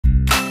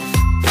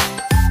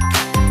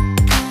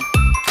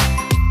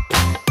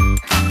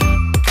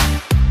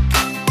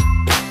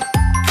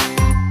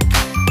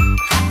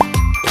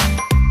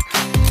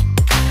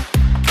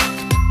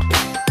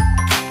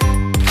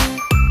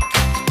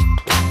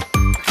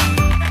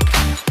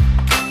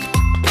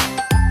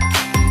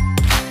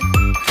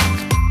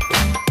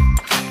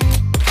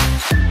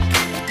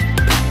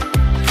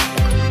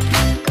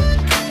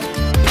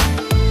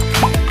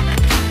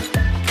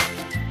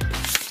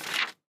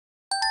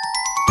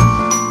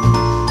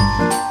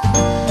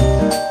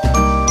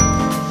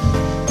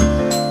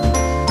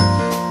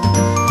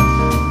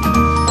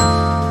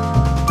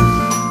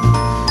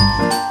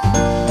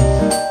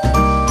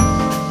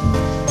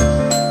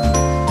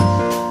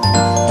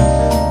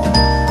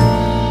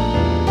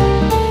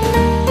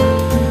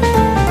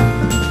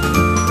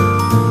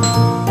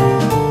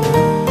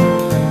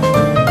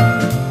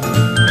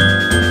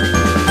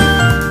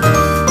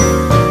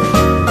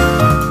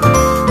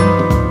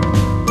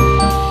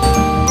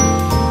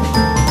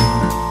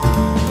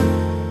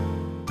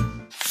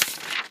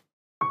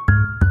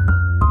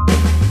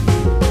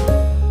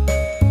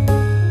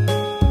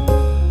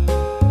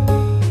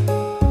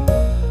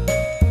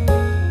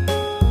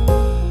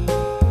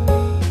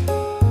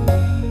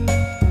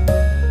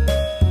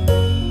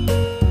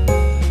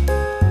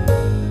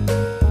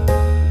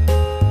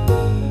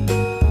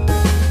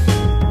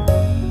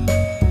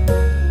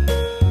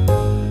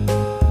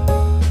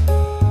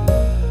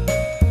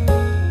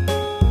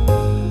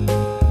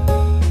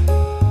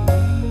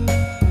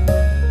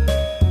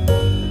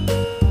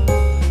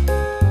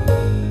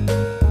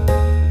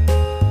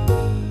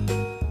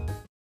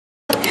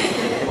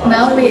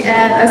now we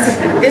at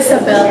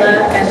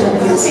Isabella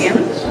Gardner Museum.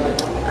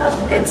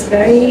 It's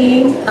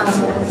very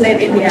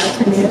late in the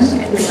afternoon,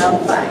 and we are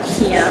 5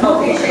 p.m.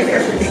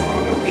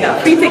 We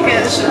got free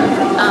tickets to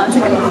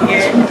go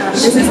here.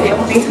 This is the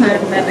only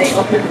time that they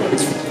offer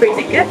free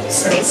tickets,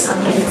 so we're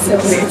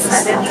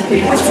excited to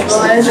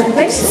explore the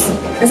place.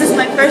 This is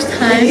my first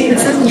time.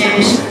 This is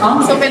new,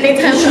 so many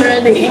times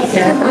already.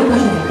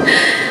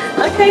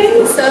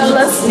 Okay, so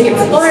let's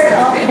explore it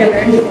all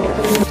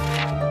together.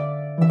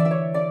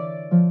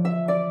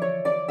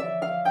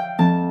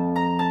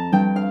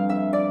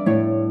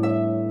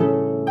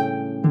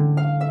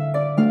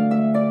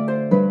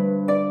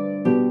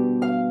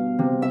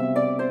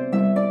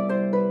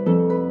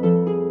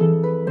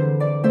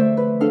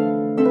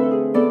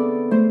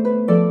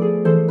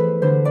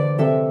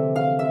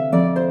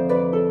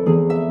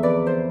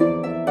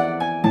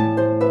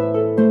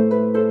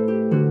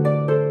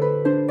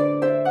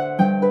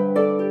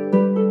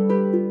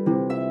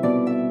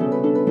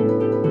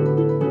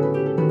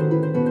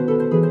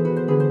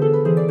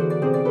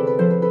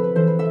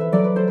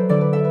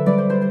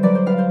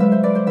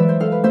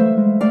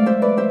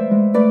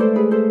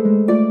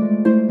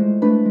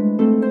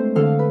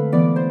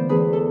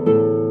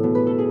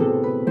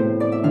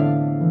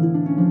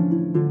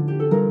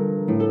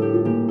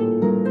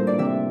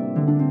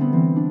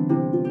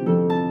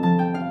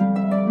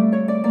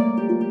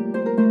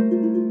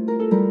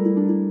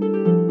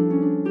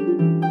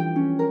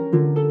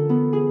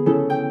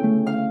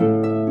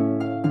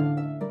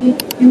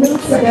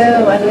 So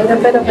a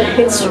little bit of a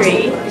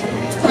history.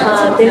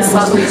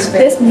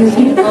 This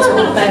museum was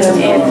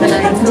opened in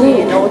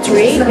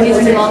 1903,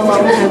 a long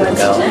time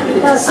ago.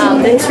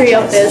 The history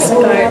of this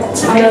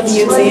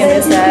museum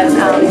is that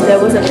there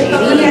was a lady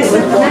who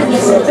was born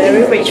into a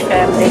very rich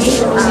family,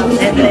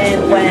 and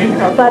then when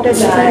her father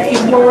died,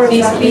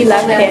 he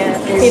left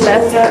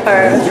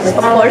her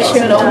a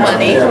portion of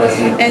money,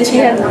 and she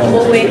had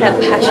always had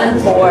passion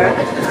for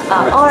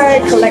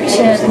art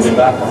collections,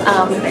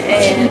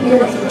 and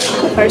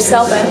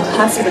herself and her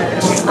husband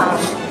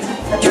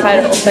try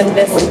to open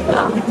this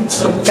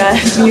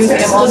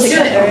museum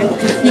altogether.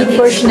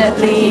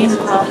 Unfortunately,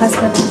 her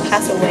husband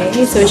passed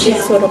away, so she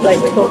sort of like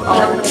took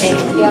on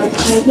and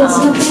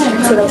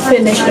sort of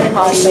finished the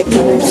project.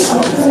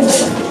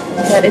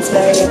 That is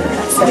very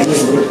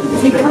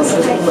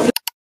impressive.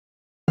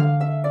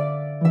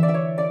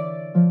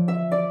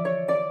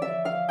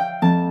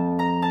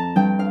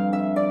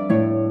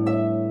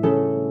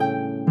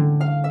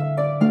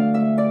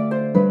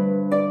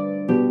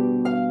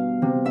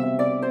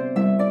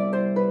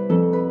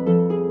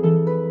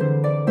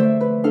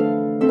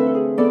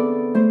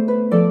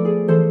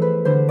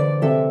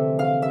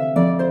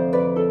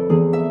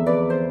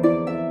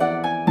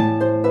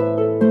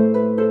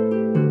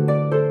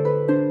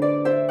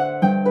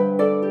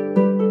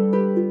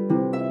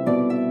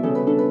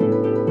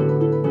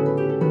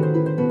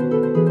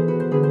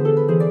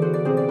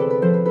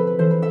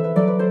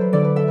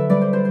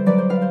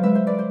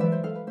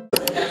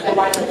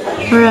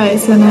 Alright,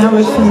 so now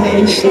we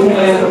finished the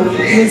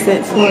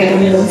visit for the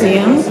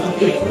museum.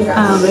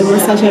 It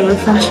was such a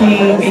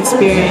refreshing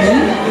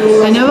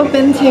experience. I've never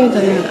been to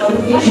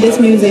this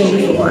museum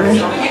before,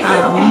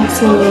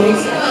 so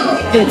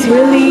it's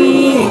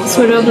really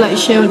sort of like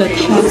show the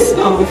taste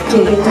of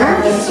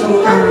collector.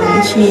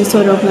 She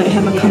sort of like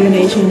have a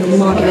combination of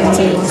moderns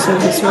and also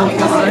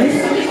historical art,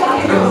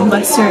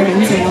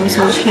 westerns and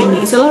also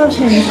Chinese. A lot of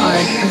Chinese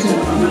art as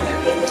well.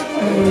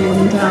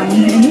 And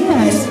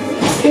yeah, it's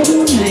pretty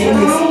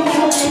nice.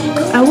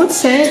 I would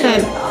say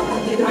that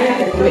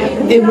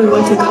if we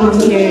were to come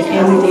here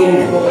in the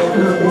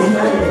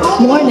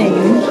morning,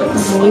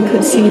 we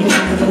could see the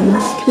garden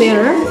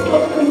clearer.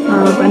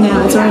 But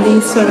now it's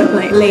already sort of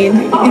like late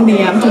in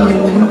the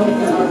afternoon,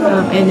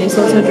 and it's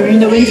also during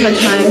the winter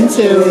time,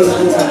 so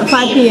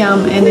 5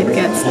 p.m. and it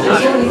gets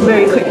dark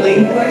very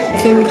quickly,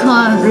 so we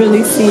can't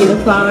really see the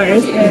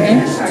flowers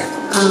here.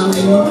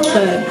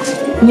 But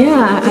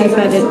yeah, I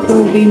bet it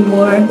will be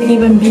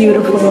even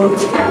beautiful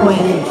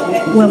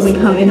when we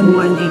come in the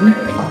morning.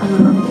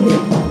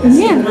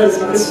 Yeah,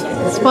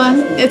 it's fun.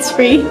 It's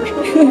free.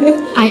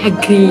 I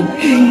agree.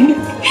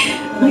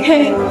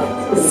 Okay,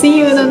 see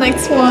you in the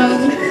next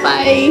one.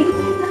 Bye.